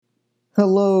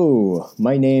Hello,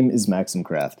 my name is Maxim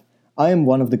Craft. I am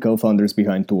one of the co-founders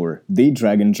behind Tour, the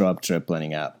drag and drop trip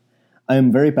planning app. I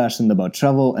am very passionate about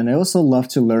travel and I also love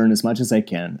to learn as much as I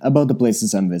can about the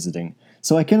places I'm visiting,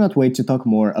 so I cannot wait to talk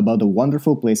more about the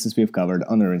wonderful places we've covered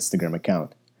on our Instagram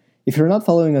account. If you're not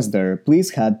following us there,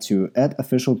 please head to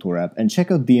 @officialtourapp and check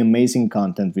out the amazing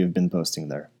content we've been posting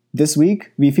there. This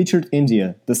week, we featured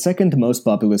India, the second most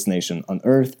populous nation on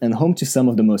Earth and home to some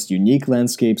of the most unique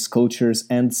landscapes, cultures,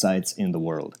 and sites in the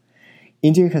world.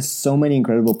 India has so many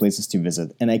incredible places to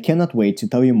visit, and I cannot wait to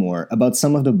tell you more about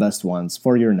some of the best ones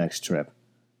for your next trip.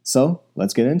 So,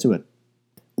 let's get into it.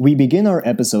 We begin our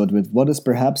episode with what is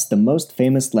perhaps the most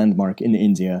famous landmark in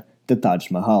India, the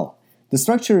Taj Mahal. The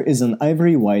structure is an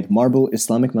ivory white marble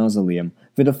Islamic mausoleum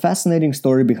with a fascinating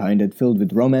story behind it filled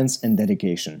with romance and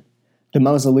dedication. The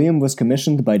mausoleum was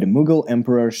commissioned by the Mughal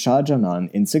Emperor Shah Jahan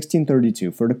in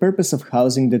 1632 for the purpose of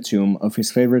housing the tomb of his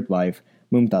favorite wife,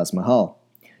 Mumtaz Mahal.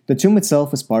 The tomb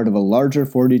itself is part of a larger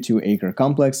 42-acre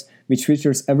complex which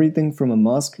features everything from a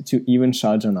mosque to even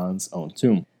Shah Jahan's own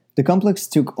tomb. The complex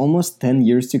took almost 10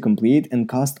 years to complete and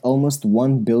cost almost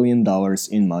 $1 billion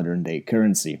in modern-day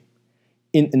currency.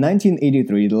 In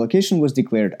 1983, the location was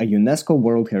declared a UNESCO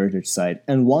World Heritage Site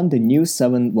and won the new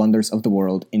Seven Wonders of the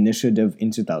World initiative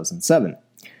in 2007.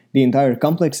 The entire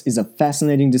complex is a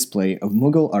fascinating display of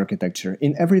Mughal architecture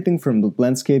in everything from the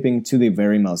landscaping to the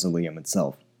very mausoleum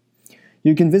itself.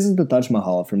 You can visit the Taj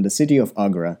Mahal from the city of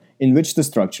Agra, in which the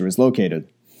structure is located.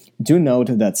 Do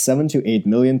note that 7 to 8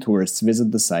 million tourists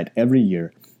visit the site every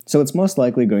year, so it's most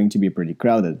likely going to be pretty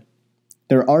crowded.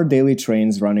 There are daily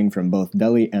trains running from both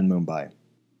Delhi and Mumbai.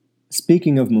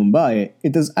 Speaking of Mumbai,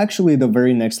 it is actually the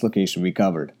very next location we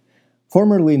covered.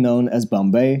 Formerly known as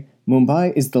Bombay,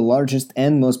 Mumbai is the largest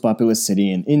and most populous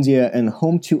city in India and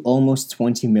home to almost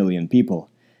 20 million people.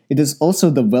 It is also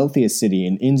the wealthiest city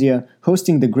in India,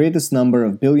 hosting the greatest number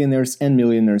of billionaires and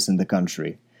millionaires in the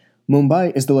country.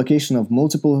 Mumbai is the location of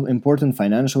multiple important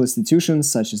financial institutions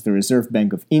such as the Reserve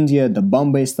Bank of India, the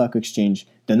Bombay Stock Exchange,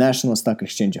 the National Stock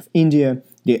Exchange of India,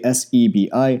 the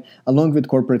SEBI, along with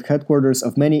corporate headquarters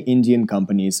of many Indian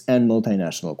companies and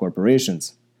multinational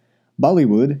corporations.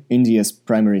 Bollywood, India's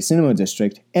primary cinema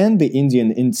district, and the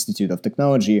Indian Institute of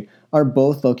Technology are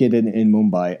both located in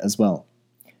Mumbai as well.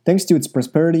 Thanks to its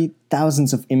prosperity,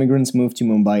 thousands of immigrants move to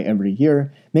Mumbai every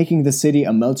year, making the city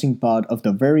a melting pot of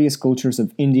the various cultures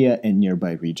of India and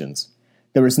nearby regions.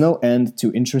 There is no end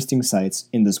to interesting sights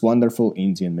in this wonderful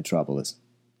Indian metropolis.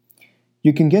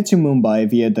 You can get to Mumbai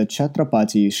via the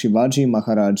Chhatrapati Shivaji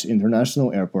Maharaj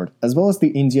International Airport, as well as the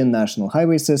Indian National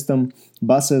Highway System,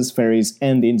 buses, ferries,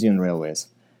 and Indian Railways.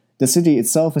 The city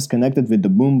itself is connected with the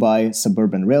Mumbai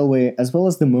Suburban Railway, as well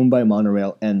as the Mumbai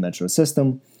Monorail and Metro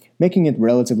system, making it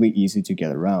relatively easy to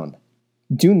get around.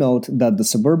 Do note that the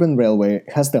Suburban Railway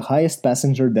has the highest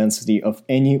passenger density of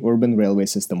any urban railway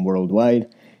system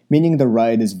worldwide, meaning the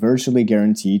ride is virtually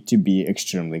guaranteed to be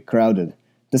extremely crowded.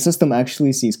 The system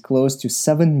actually sees close to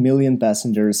 7 million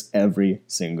passengers every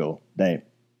single day.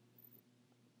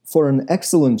 For an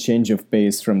excellent change of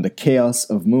pace from the chaos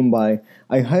of Mumbai,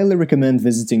 I highly recommend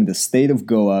visiting the state of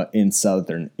Goa in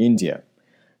southern India.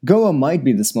 Goa might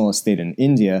be the smallest state in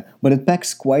India, but it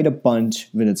packs quite a punch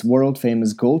with its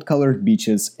world-famous gold-colored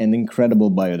beaches and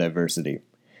incredible biodiversity.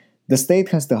 The state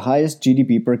has the highest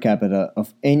GDP per capita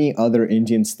of any other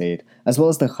Indian state, as well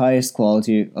as the highest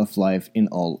quality of life in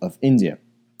all of India.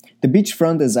 The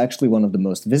beachfront is actually one of the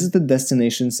most visited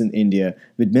destinations in India,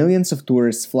 with millions of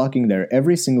tourists flocking there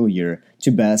every single year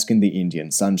to bask in the Indian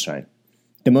sunshine.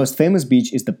 The most famous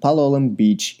beach is the Palolem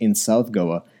Beach in South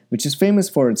Goa, which is famous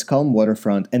for its calm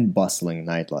waterfront and bustling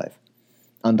nightlife.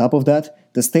 On top of that,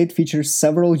 the state features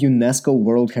several UNESCO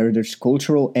World Heritage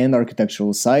cultural and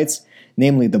architectural sites,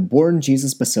 namely the Born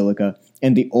Jesus Basilica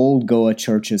and the Old Goa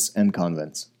churches and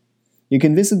convents. You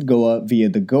can visit Goa via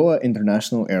the Goa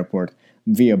International Airport,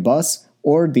 via bus,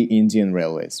 or the Indian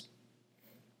Railways.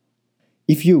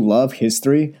 If you love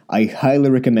history, I highly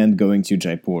recommend going to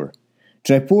Jaipur.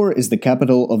 Jaipur is the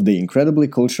capital of the incredibly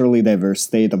culturally diverse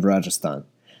state of Rajasthan.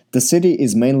 The city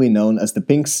is mainly known as the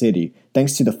Pink City,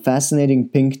 thanks to the fascinating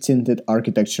pink-tinted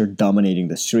architecture dominating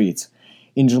the streets.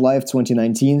 In July of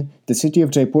 2019, the city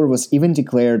of Jaipur was even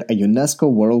declared a UNESCO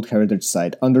World Heritage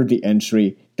Site under the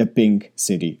entry The Pink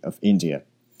City of India.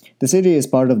 The city is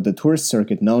part of the tourist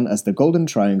circuit known as the Golden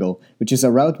Triangle, which is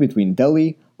a route between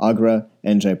Delhi, Agra,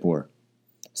 and Jaipur.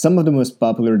 Some of the most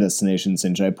popular destinations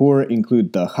in Jaipur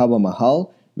include the Hawa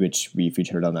Mahal, which we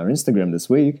featured on our Instagram this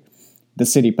week, the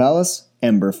City Palace,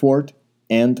 Amber Fort,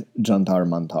 and Jantar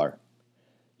Mantar.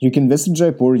 You can visit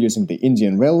Jaipur using the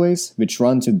Indian Railways, which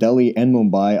run to Delhi and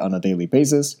Mumbai on a daily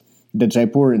basis, the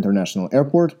Jaipur International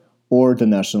Airport, or the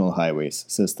National Highways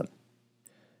system.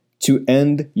 To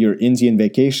end your Indian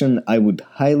vacation, I would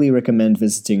highly recommend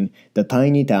visiting the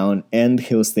tiny town and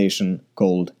hill station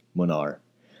called Munnar.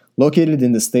 Located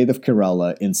in the state of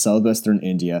Kerala in southwestern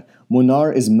India,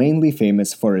 Munnar is mainly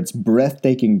famous for its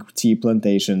breathtaking tea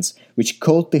plantations, which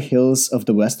coat the hills of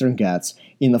the Western Ghats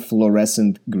in a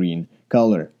fluorescent green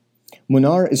color.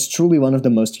 Munnar is truly one of the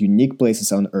most unique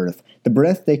places on earth. The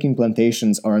breathtaking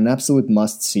plantations are an absolute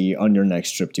must-see on your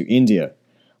next trip to India.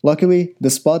 Luckily, the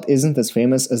spot isn't as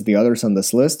famous as the others on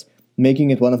this list, making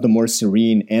it one of the more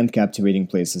serene and captivating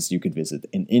places you could visit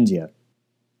in India.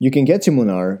 You can get to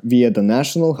Munnar via the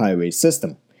National Highway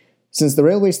system. Since the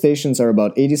railway stations are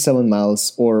about 87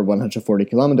 miles or 140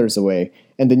 kilometers away,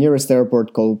 and the nearest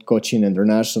airport called Cochin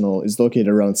International is located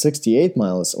around 68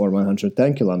 miles or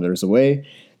 110 kilometers away,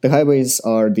 the highways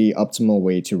are the optimal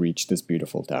way to reach this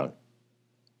beautiful town.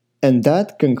 And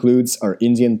that concludes our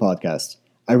Indian podcast.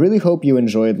 I really hope you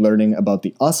enjoyed learning about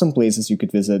the awesome places you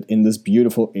could visit in this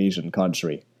beautiful Asian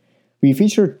country. We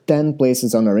featured 10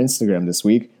 places on our Instagram this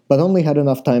week, but only had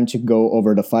enough time to go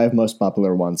over the 5 most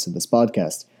popular ones in this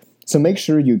podcast. So make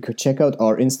sure you check out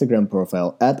our Instagram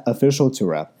profile at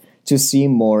officialtourapp to see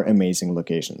more amazing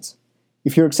locations.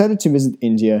 If you're excited to visit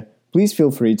India, please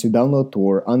feel free to download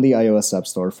Tour on the iOS App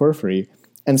Store for free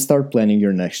and start planning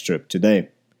your next trip today.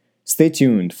 Stay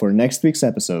tuned for next week's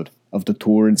episode of the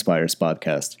Tour Inspires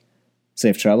podcast.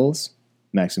 Safe travels,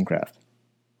 Maxim Craft.